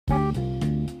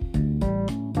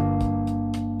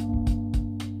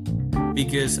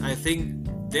because I think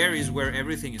there is where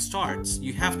everything starts.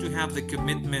 You have to have the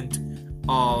commitment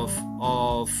of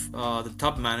the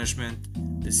top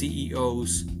management, the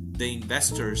CEOs, the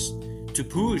investors, to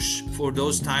push for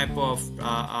those type of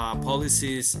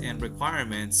policies and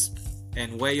requirements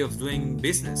and way of doing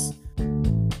business.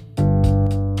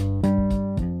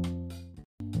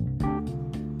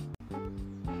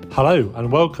 Hello and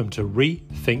welcome to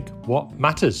Rethink What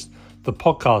Matters, the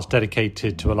podcast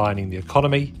dedicated to aligning the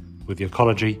economy with the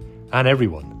ecology and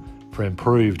everyone for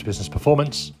improved business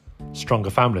performance, stronger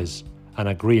families and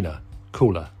a greener,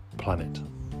 cooler planet.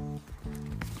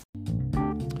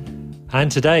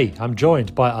 And today I'm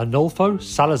joined by Arnulfo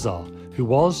Salazar, who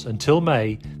was, until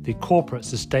May, the Corporate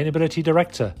Sustainability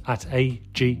Director at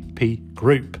AGP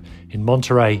Group in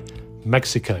Monterrey,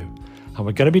 Mexico. And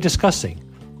we're going to be discussing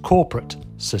corporate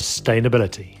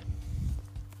sustainability.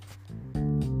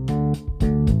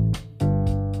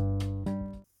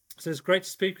 So it's great to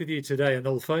speak with you today,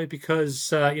 Arnulfo,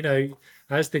 because,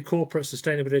 as the Corporate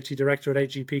Sustainability Director at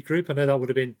AGP Group, I know that would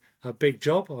have been a big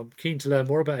job. I'm keen to learn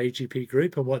more about AGP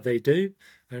Group and what they do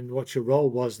and what your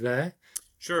role was there.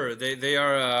 Sure, they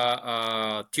are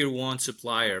a tier one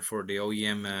supplier for the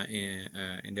OEM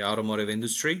in the automotive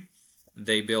industry.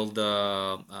 They build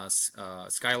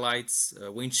skylights,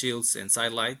 windshields, and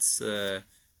sidelights,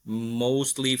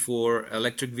 mostly for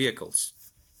electric vehicles.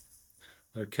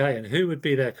 Okay, and who would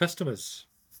be their customers?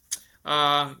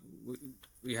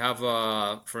 We have,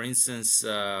 for instance,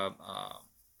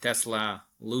 Tesla,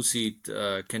 Lucid,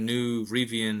 Canoo,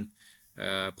 Rivian,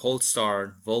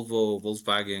 Polestar, Volvo,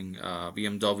 Volkswagen,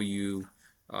 BMW.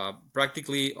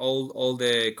 Practically all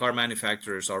the car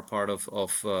manufacturers are part of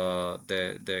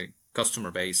the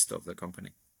customer base of the company.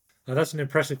 And that's an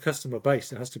impressive customer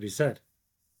base, it has to be said.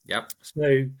 Yep.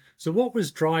 So what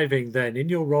was driving then in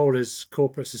your role as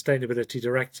Corporate Sustainability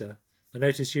Director? I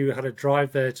noticed you had a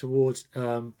drive there towards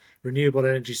renewable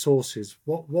energy sources.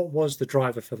 What was the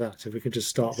driver for that? If we can just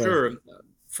start there. Sure.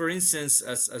 For instance,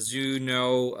 as you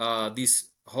know, this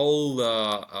whole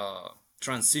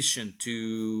transition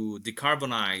to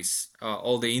decarbonize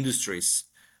all the industries,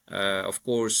 of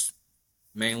course,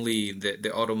 mainly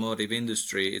the automotive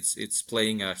industry, it's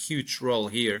playing a huge role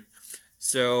here.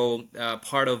 So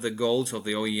part of the goals of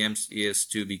the OEMs is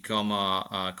to become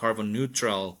carbon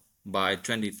neutral by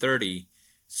 2030.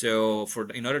 So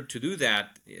in order to do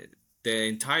that, the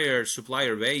entire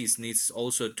supplier base needs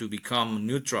also to become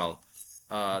neutral.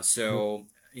 So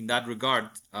in that regard,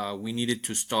 we needed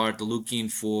to start looking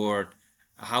for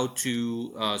how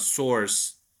to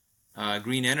source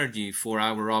green energy for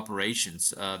our operations.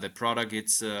 The product,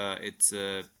 it's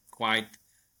quite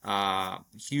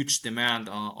huge demand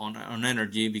on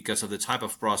energy because of the type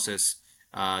of process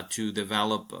to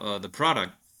develop the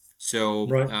product. So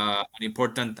Right. an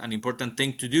important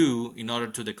thing to do in order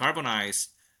to decarbonize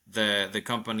the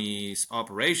company's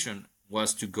operation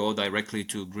was to go directly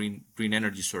to green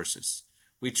energy sources,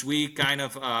 which we kind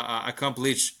of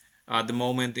accomplish at the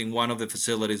moment in one of the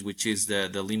facilities, which is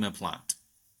the Lima plant.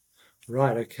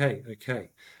 Right. Okay.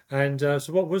 And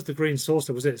so what was the green source?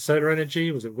 Was it solar energy?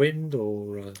 Was it wind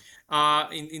or?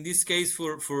 In this case,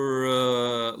 for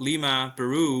Lima,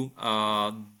 Peru,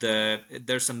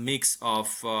 there's a mix of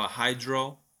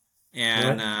hydro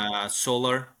and Right.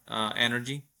 solar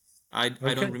energy. I don't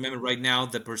Okay. remember right now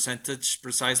the percentage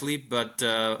precisely, but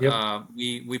Yep.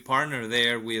 we partner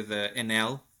there with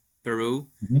Enel Peru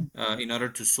Mhm. in order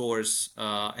to source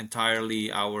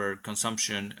entirely our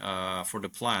consumption for the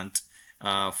plant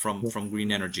from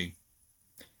green energy.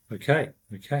 Okay.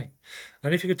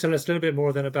 And if you could tell us a little bit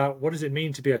more then about what does it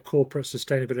mean to be a corporate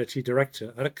sustainability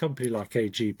director at a company like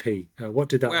AGP? What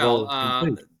did that Well, role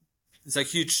include? it's a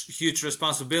huge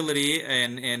responsibility,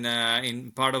 and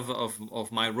in part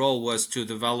of my role was to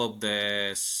develop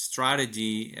the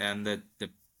strategy and the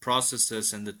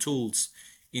processes and the tools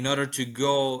in order to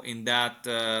go in that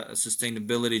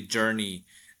sustainability journey,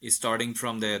 starting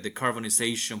from the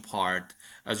decarbonization part.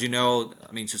 As you know,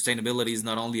 I mean, sustainability is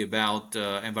not only about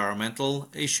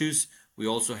environmental issues. We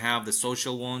also have the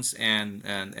social ones and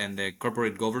the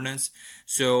corporate governance.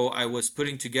 So I was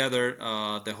putting together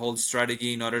the whole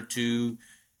strategy in order to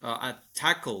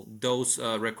tackle those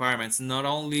requirements, not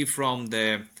only from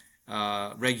the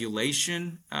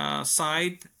regulation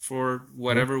side for Mhm.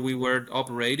 whatever we were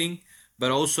operating, but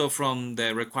also from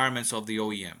the requirements of the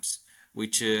OEMs,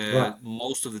 which Right.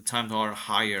 most of the time are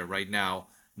higher right now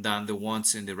than the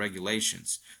ones in the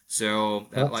regulations. So,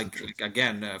 That's like interesting.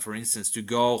 again, for instance, to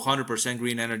go 100%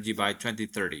 green energy by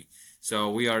 2030. So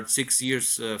we are 6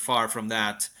 years far from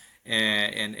that,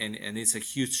 and it's a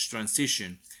huge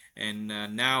transition. And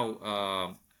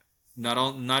now,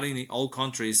 not in all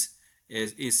countries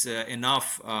is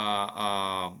enough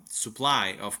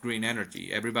supply of green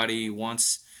energy. Everybody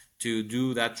wants to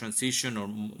do that transition, or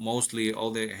mostly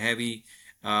all the heavy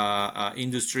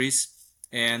industries,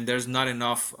 and there's not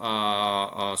enough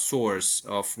source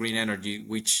of green energy,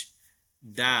 which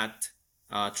that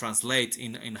translates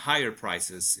in higher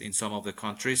prices in some of the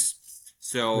countries.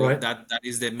 So Right. that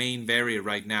is the main barrier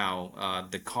right now,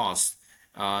 the cost.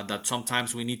 That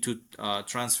sometimes we need to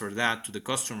transfer that to the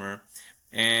customer,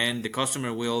 and the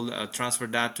customer will transfer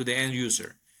that to the end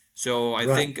user. So I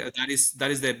Right. think that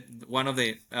is the one of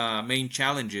the main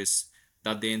challenges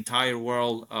that the entire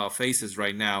world faces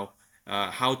right now.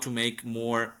 How to make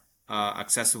more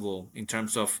accessible in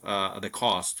terms of the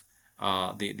cost,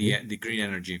 the green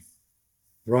energy.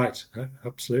 Right.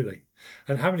 Absolutely.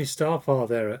 And how many staff are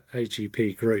there at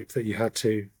AGP Group that you had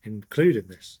to include in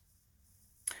this?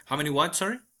 How many what?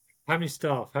 Sorry. How many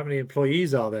staff, how many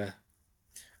employees are there?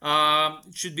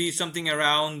 It should be something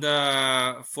around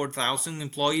 4,000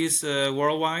 employees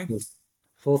worldwide.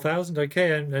 4,000.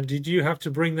 Okay. And did you have to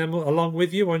bring them along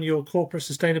with you on your corporate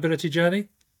sustainability journey?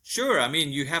 Sure. I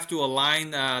mean, you have to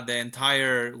align the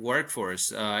entire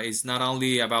workforce. It's not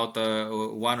only about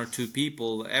one or two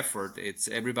people effort. It's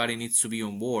everybody needs to be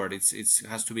on board. It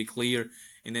has to be clear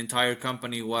in the entire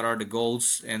company what are the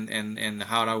goals, and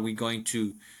how are we going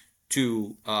to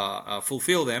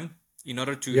fulfill them in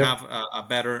order to Yep. have a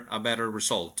better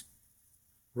result.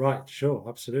 Right. Sure.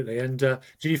 Absolutely. And did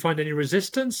you find any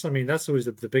resistance? I mean, that's always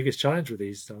the biggest challenge with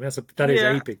these. I mean, that is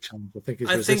a Yeah, big challenge, I think, is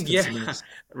I think, resistance yeah. amongst.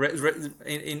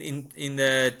 In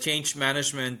the change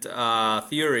management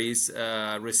theories,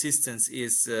 resistance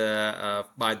is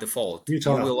by default. You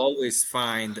Utile. will always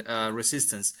find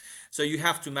resistance, so you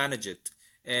have to manage it.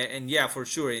 And yeah, for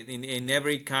sure, in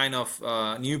every kind of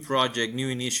new project, new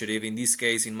initiative, in this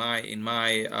case, in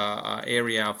my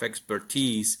area of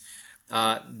expertise,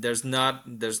 there's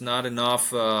not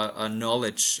enough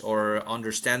knowledge or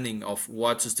understanding of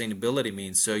what sustainability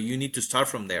means. So you need to start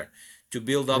from there to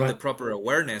build up the Right. proper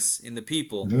awareness in the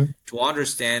people, Mhm. to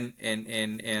understand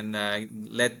and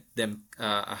let them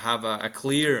have a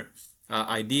clear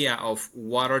idea of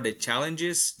what are the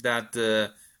challenges that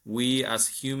we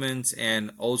as humans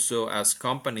and also as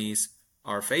companies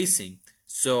are facing,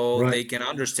 so Right. they can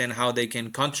understand how they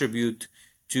can contribute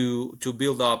to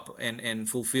build up and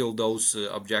fulfill those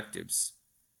objectives.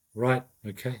 Right.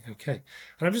 Okay. Okay.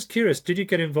 And I'm just curious, did you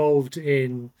get involved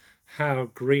in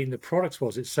how green the product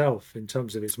was itself in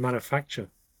terms of its manufacture?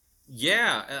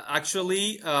 Yeah,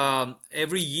 actually,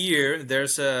 every year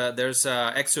there's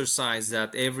a exercise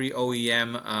that every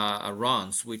OEM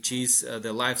runs, which is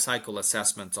the life cycle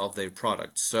assessment of their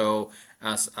product. So,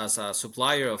 as a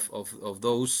supplier of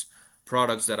those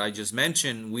products that I just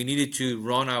mentioned, we needed to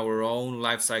run our own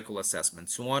life cycle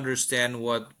assessments to understand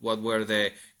what were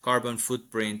the carbon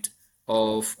footprint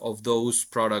of those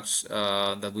products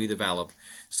that we develop.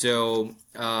 So,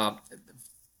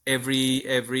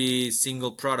 every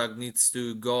single product needs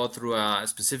to go through a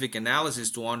specific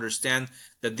analysis to understand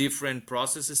the different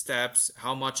process steps.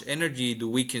 How much energy do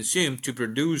we consume to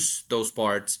produce those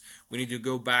parts? We need to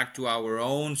go back to our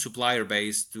own supplier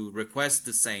base to request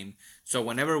the same, so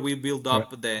whenever we build Right.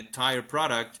 up the entire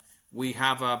product, we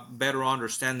have a better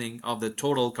understanding of the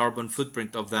total carbon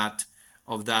footprint of that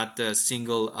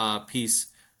single piece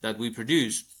that we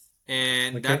produce.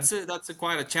 And Okay. that's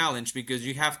quite a challenge, because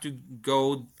you have to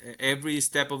go every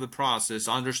step of the process,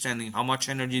 understanding how much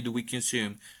energy do we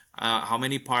consume, how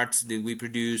many parts did we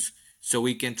produce, so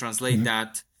we can translate Mhm.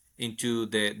 that into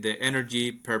the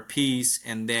energy per piece,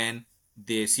 and then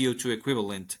the CO2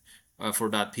 equivalent for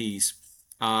that piece.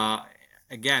 Uh,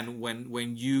 Again,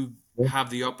 when you Yeah. have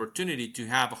the opportunity to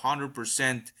have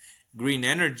 100% green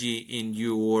energy in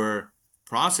your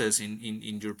process,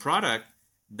 in your product,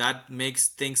 that makes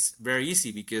things very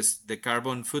easy, because the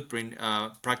carbon footprint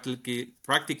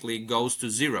practically goes to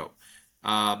zero.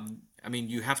 I mean,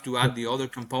 you have to Yeah. add the other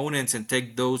components and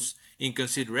take those in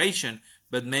consideration,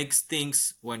 but makes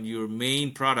things, when your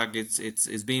main product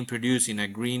is being produced in a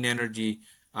green energy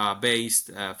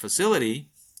based facility,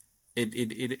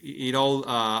 it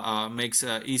all makes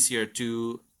easier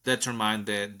to determine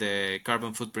the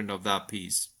carbon footprint of that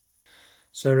piece.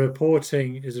 So reporting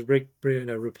is a big,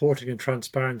 reporting and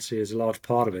transparency is a large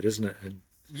part of it, isn't it? And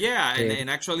Yeah, and, it and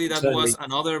actually that was certainly.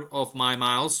 another of my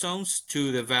milestones,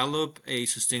 to develop a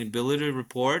sustainability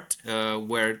report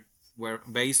where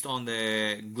based on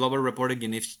the Global Reporting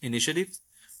Initiative,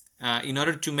 in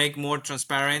order to make more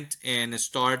transparent and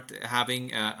start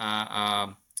having,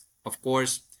 of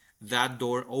course, that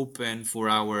door open for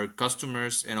our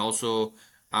customers and also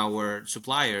our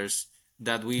suppliers,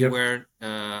 that we Yep. were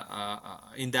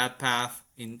in that path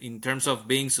in terms of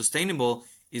being sustainable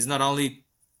is not only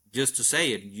just to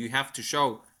say it, you have to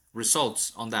show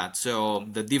results on that. So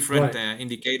the different Right.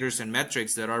 indicators and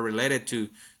metrics that are related to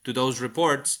those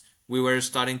reports, we were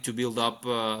starting to build up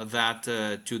that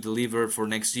to deliver for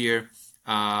next year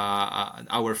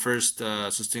our first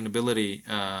sustainability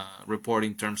report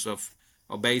in terms of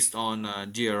based on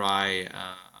GRI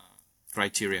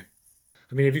criteria.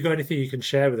 I mean, have you got anything you can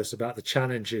share with us about the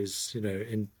challenges,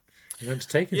 in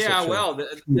undertaking Yeah, such a well,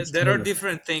 huge there are commitment?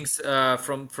 different things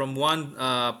from one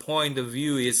point of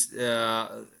view is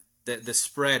the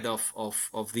spread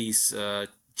of these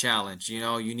challenge. You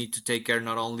know, you need to take care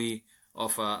not only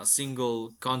of a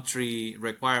single country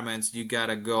requirements. You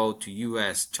gotta go to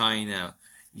U.S., China,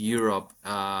 Europe,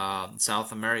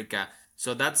 South America.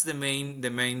 So that's the main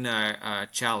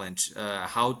challenge.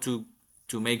 How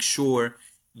to make sure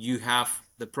you have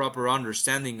the proper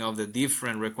understanding of the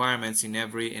different requirements in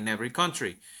every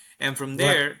country, and from Right.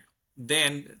 there,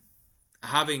 then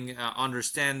having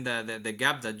understand the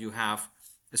gap that you have,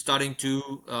 starting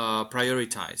to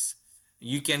prioritize.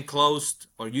 You can close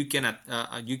or you cannot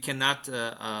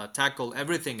tackle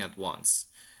everything at once.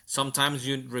 Sometimes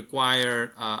you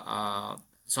require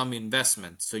some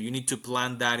investment, so you need to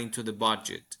plan that into the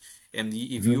budget. And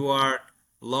if Mhm. you are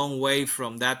long way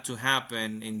from that to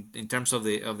happen in terms of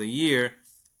the year,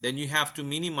 then you have to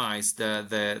minimize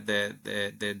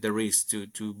the risk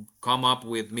to come up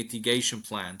with mitigation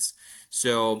plans.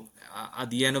 So at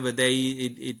the end of the day,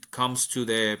 it comes to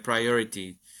the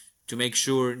priority to make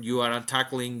sure you are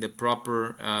tackling the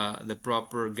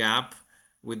proper gap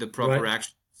with the proper Right.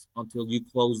 actions until you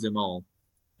close them all.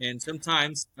 And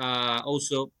sometimes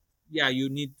also, yeah, you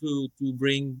need to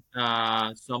bring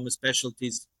some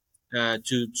specialties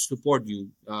to support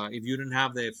you. If you don't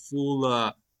have the full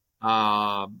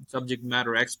subject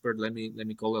matter expert, let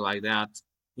me call it like that,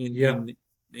 in Yeah. in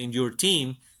in your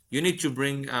team, you need to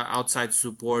bring outside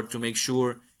support to make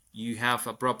sure you have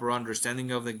a proper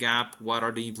understanding of the gap. What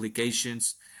are the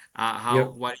implications? How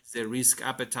Yep. what is the risk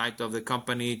appetite of the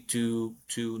company to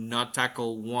not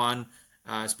tackle one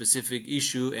specific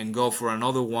issue and go for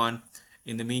another one.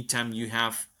 In the meantime, you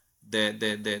have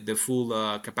the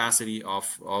full capacity of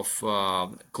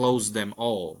close them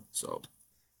all. So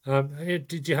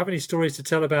Did you have any stories to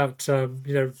tell about,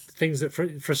 things that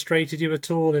frustrated you at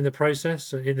all in the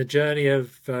process, in the journey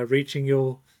of reaching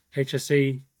your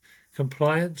HSE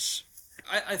compliance?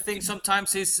 I think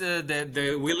sometimes it's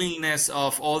the willingness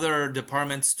of other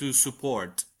departments to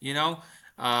support.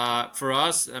 For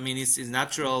us, I mean, it's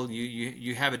natural.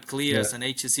 You have it clear Yeah. as an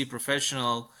HSC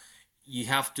professional. You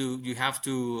have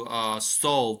to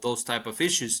solve those type of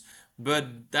issues,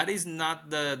 but that is not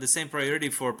the same priority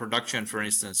for production, for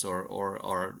instance,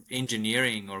 or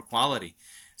engineering or quality.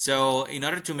 So in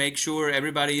order to make sure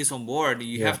everybody is on board,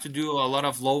 you Yeah. have to do a lot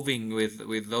of lobbying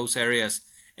with those areas,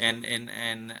 and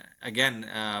again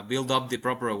build up the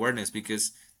proper awareness, because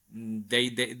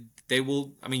they will.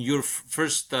 I mean, your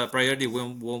first priority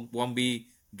won't be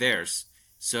theirs.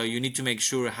 So you need to make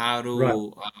sure how Right.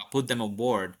 to put them on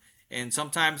board. And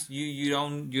sometimes you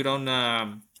don't.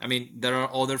 I mean, there are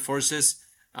other forces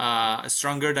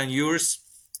stronger than yours,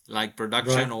 like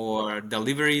production Right. or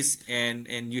deliveries, and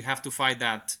you have to fight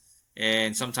that.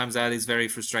 And sometimes that is very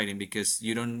frustrating because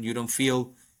you don't feel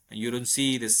and you don't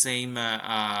see the same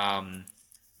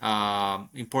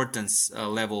importance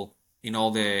level in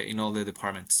all the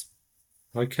departments.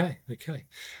 Okay. Okay.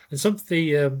 And some of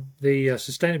the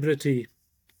sustainability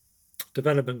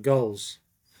development goals,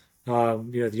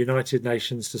 the United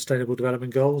Nations Sustainable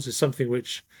Development Goals, is something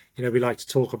which we like to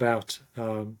talk about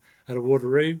at a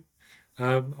Waterloo.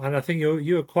 And I think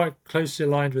you are quite closely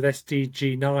aligned with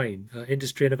SDG 9,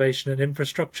 industry, innovation, and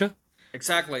infrastructure.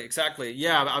 Exactly, exactly.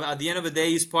 Yeah, at the end of the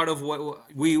day, it's part of what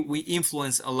we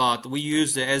influence a lot. We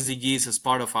use the SDGs as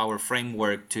part of our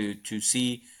framework to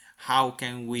see how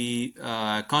can we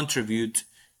contribute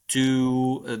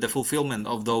to the fulfillment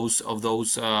of those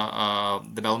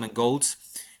development goals.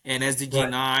 And SDG Right.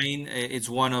 9 is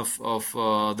one of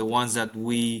the ones that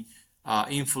we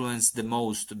influence the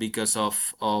most because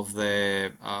of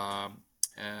the uh,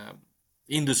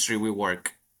 industry we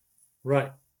work.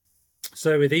 Right.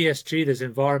 So with ESG, there's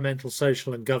environmental,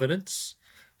 social, and governance.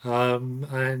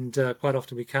 And quite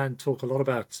often we can talk a lot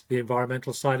about the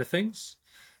environmental side of things.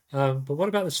 But what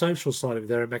about the social side of it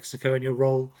there in Mexico and your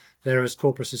role there as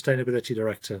Corporate Sustainability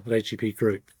Director at HEP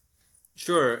Group?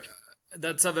 Sure,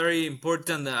 that's a very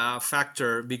important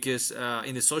factor because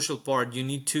in the social part, you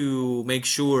need to make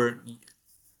sure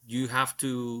you have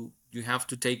to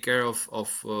take care of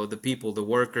the people, the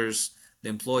workers, the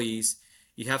employees.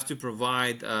 You have to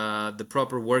provide the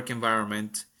proper work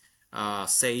environment,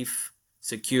 safe,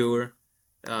 secure,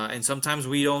 and sometimes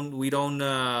we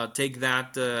don't take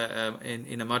that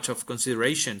in a much of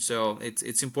consideration. So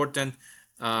it's important,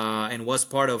 and was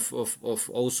part of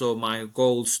also my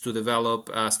goals to develop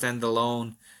a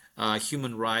standalone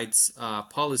human rights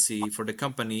policy for the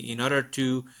company in order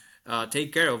to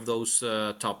take care of those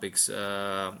topics.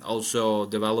 Also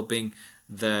developing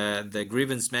the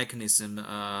grievance mechanism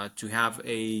to have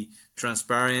a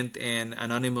transparent and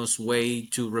anonymous way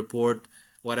to report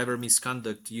whatever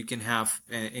misconduct you can have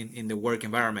in the work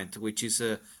environment, which is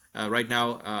right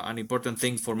now an important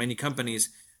thing for many companies,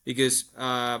 because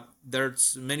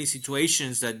there's many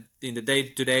situations that in the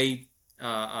day-to-day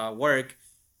work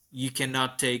you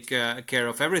cannot take care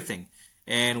of everything,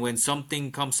 and when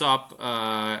something comes up,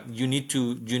 you need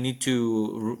to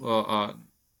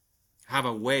have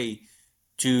a way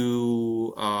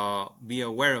to be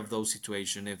aware of those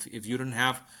situations. If you don't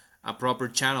have a proper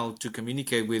channel to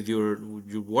communicate with your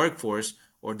workforce,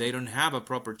 or they don't have a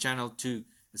proper channel to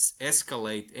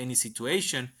escalate any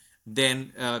situation,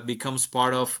 then becomes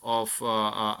part of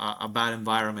a bad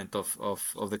environment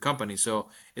of the company. So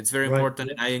it's very Right.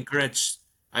 important. I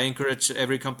encourage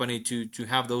every company to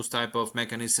have those type of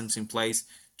mechanisms in place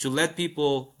to let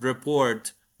people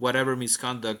report whatever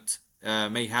misconduct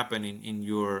may happen in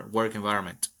your work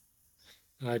environment.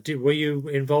 Were you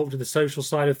involved in the social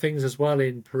side of things as well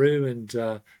in Peru and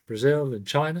Brazil and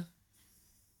China?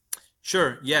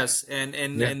 Sure, yes,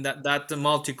 Yeah. and that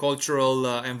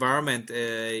multicultural environment,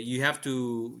 you have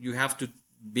to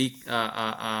be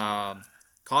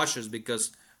cautious, because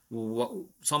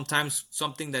sometimes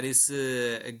something that is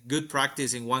a good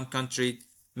practice in one country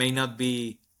may not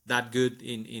be that good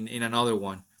in another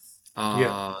one.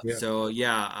 Yeah. Yeah. So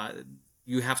yeah,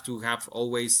 you have to have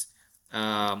always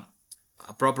um,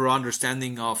 a proper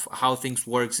understanding of how things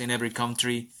works in every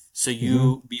country, so Hmm.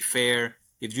 you be fair.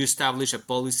 If you establish a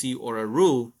policy or a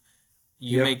rule,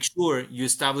 you Yeah. make sure you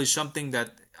establish something that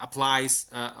applies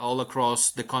all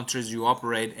across the countries you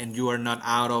operate, and you are not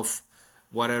out of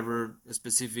whatever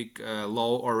specific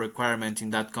law or requirement in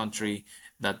that country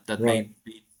that Right. may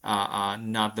be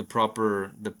not the proper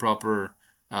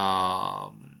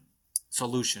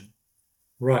solution.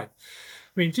 Right.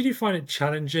 I mean, did you find it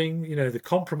challenging, the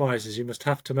compromises you must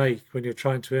have to make when you're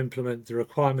trying to implement the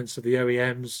requirements of the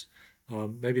OEMs,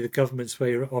 maybe the governments where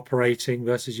you're operating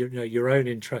versus your own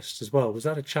interests as well? Was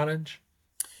that a challenge?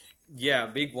 Yeah,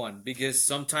 big one, because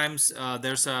sometimes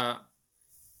there's a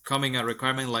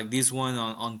requirement like this one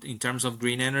on in terms of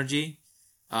green energy,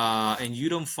 and you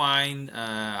don't find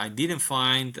I didn't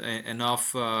find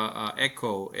enough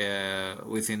echo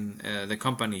within the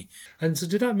company. And so,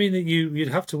 did that mean that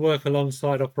you'd have to work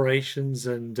alongside operations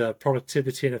and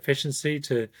productivity and efficiency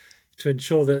to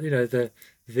ensure that that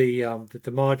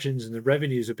the margins and the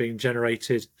revenues are being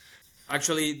generated?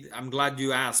 Actually, I'm glad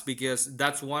you asked, because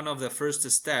that's one of the first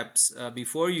steps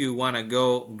before you want to go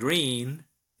green.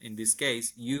 In this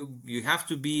case, you have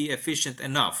to be efficient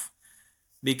enough,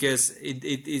 because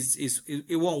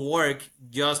it won't work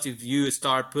just if you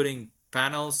start putting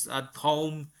panels at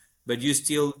home, but you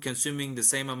still consuming the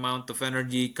same amount of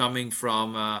energy coming from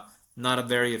not a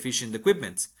very efficient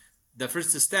equipment. The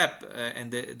first step, and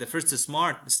the first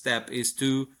smart step, is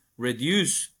to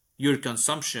reduce your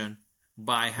consumption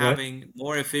by Right. having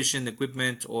more efficient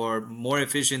equipment, or more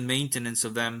efficient maintenance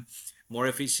of them, more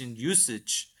efficient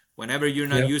usage. Whenever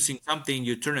you're not Yeah. using something,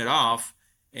 you turn it off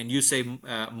and you save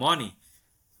money.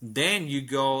 Then you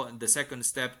go the second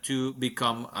step to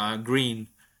become green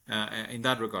in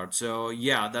that regard. So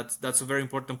yeah, that's a very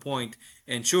important point.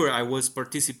 And sure, I was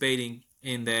participating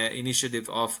in the initiative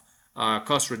of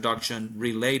cost reduction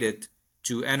related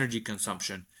to energy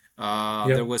consumption.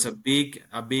 Yeah. There was a big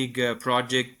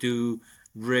project to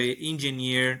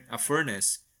re-engineer a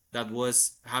furnace that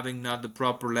was having not the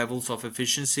proper levels of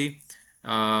efficiency.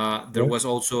 There Right. was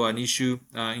also an issue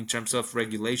in terms of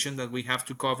regulation that we have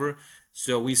to cover.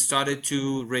 So we started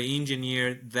to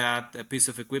re-engineer that piece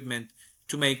of equipment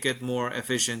to make it more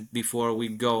efficient before we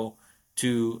go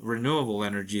to renewable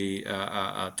energy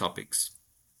topics.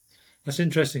 That's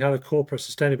interesting how the corporate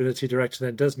sustainability director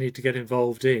then does need to get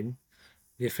involved in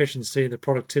the efficiency and the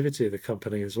productivity of the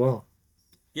company as well.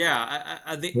 Yeah,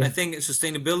 I think Yeah. I think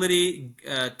sustainability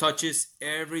touches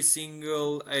every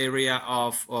single area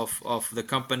of the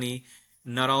company,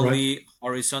 not Right. only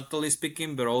horizontally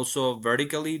speaking, but also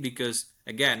vertically, because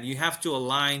again, you have to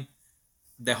align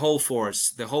the whole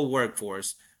force, the whole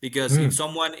workforce. Because if Mm.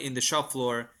 someone in the shop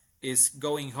floor is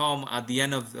going home at the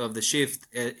end of the shift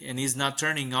and is not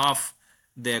turning off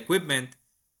the equipment,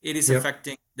 it is Yeah.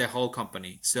 affecting the whole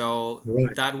company. So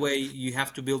Right. that way you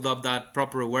have to build up that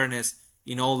proper awareness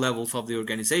in all levels of the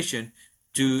organization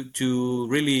to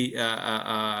really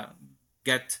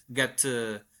get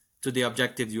to the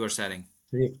objective you are setting.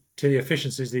 To the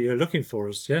efficiencies that you're looking for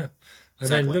us, yeah. And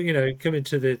then Exactly. look, coming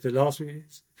to the last,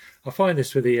 I find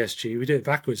this with ESG, we do it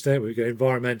backwards, don't we? We go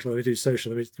environmental, we do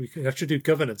social, we have to do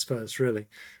governance first, really.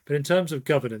 But in terms of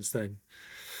governance, then,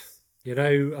 you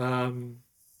know, um,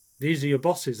 these are your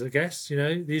bosses, I guess.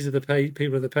 These are the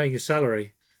people that are paying your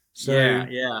salary. Yeah,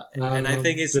 So yeah. And I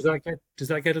think does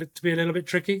that get to be a little bit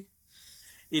tricky?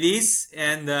 it is,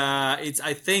 and it's,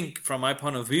 I think, from my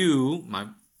point of view, my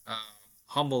uh,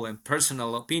 humble and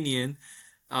personal opinion,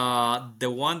 the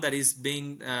one that is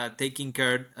being taken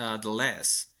care the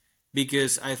less,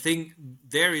 because I think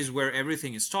there is where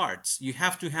everything starts. You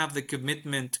have to have the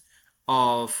commitment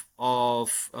of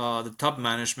the top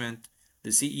management,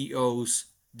 the CEOs,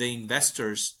 the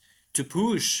investors, to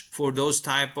push for those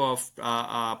type of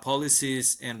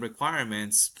policies and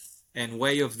requirements and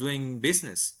way of doing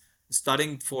business,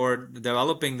 studying for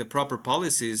developing the proper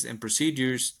policies and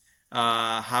procedures,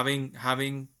 having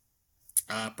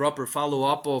proper follow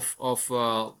up of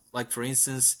like for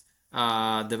instance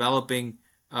developing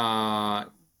uh,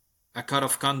 a code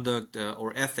of conduct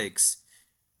or ethics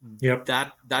Yep.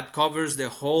 that covers the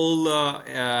whole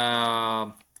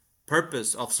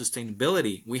purpose of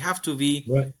sustainability. We have to be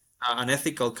Right. an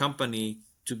ethical company,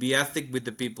 to be ethic with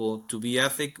the people, to be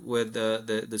ethic with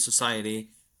the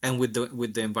society and with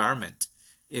the environment.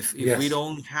 If we Yes.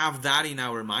 don't have that in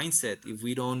our mindset, if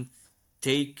we don't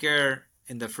take care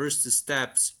in the first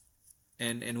steps,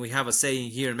 and we have a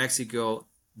saying here in Mexico,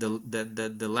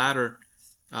 the ladder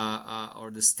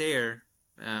or the stair,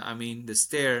 I mean the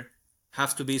stair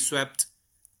have to be swept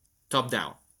top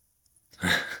down.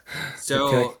 Okay.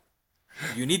 So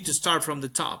you need to start from the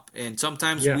top. And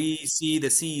sometimes Yeah. we see the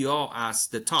CEO as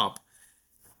the top,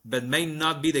 but may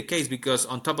not be the case, because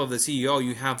on top of the CEO,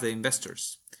 you have the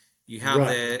investors, you have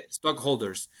Right. the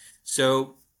stockholders.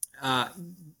 So uh,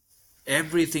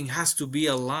 everything has to be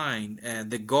aligned,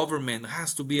 and the government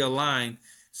has to be aligned.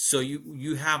 So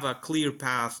you have a clear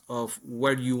path of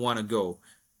where you want to go.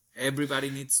 Everybody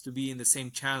needs to be in the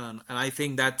same channel, and I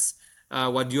think that's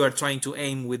what you are trying to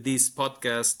aim with this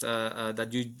podcast that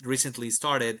you recently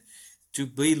started, to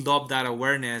build up that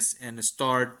awareness and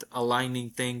start aligning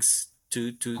things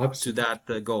to Absolutely.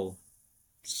 that goal.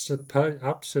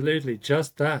 Absolutely,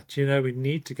 just that. We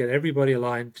need to get everybody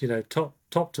aligned.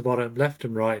 Top to bottom, left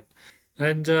and right.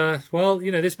 And well,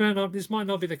 this might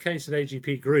not be the case at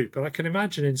AGP Group, but I can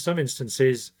imagine in some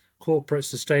instances corporate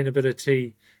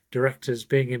sustainability directors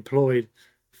being employed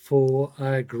for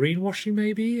greenwashing,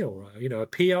 maybe, or a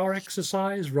PR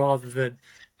exercise, rather than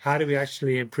how do we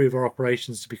actually improve our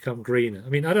operations to become greener. I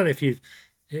mean, I don't know if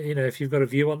you've got a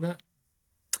view on that.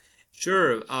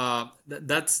 Sure,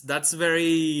 that's a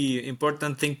very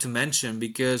important thing to mention,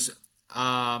 because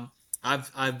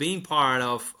I've been part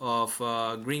of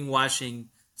greenwashing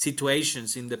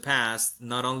situations in the past.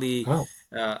 Not only, Oh,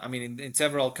 I mean, in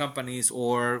several companies,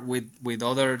 or with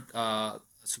other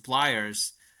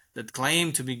suppliers that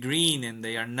claim to be green and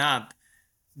they are not.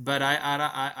 But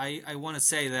I want to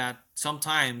say that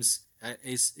sometimes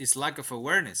is lack of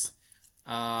awareness,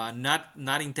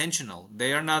 not intentional.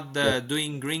 They are not yeah,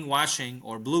 doing greenwashing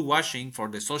or blue washing for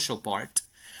the social part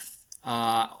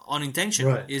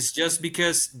unintentional. right. It's just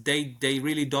because they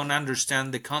really don't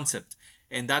understand the concept,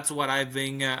 and that's what I've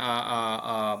been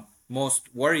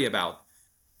most worried about.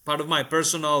 Part of my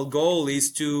personal goal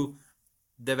is to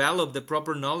develop the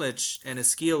proper knowledge and a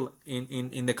skill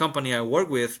in the company I work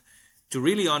with, to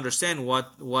really understand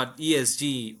what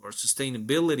ESG or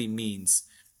sustainability means,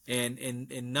 and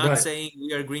not Right. saying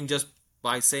we are green just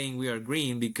by saying we are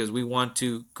green because we want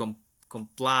to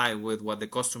comply with what the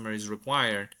customer is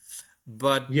required,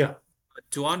 but Yeah.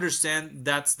 to understand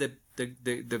that's the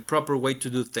proper way to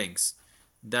do things.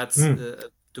 That's Mm.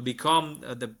 to become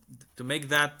to make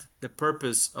that the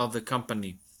purpose of the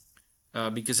company,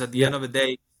 because at the Yeah. end of the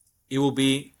day, it will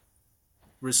be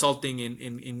resulting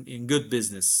in good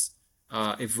business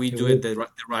if we It do it will.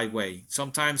 the right way.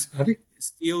 Sometimes I think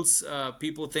steals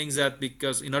people think that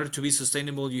because in order to be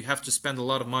sustainable, you have to spend a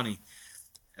lot of money.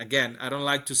 Again, I don't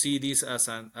like to see this as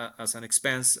an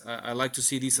expense. I like to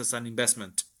see this as an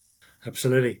investment.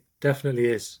 absolutely, definitely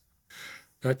is.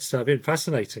 That's been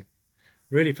fascinating,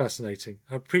 really fascinating.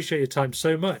 I appreciate your time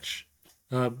so much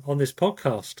on this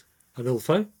podcast,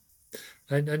 Arnulfo,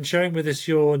 and sharing with us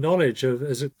your knowledge of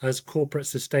as corporate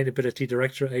sustainability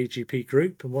director at AGP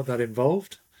Group and what that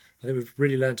involved. I think we've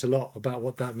really learnt a lot about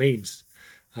what that means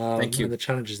Thank and you. the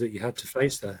challenges that you had to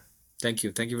face there. Thank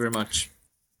you. Thank you very much.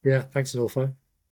 Yeah, thanks, Adolfo.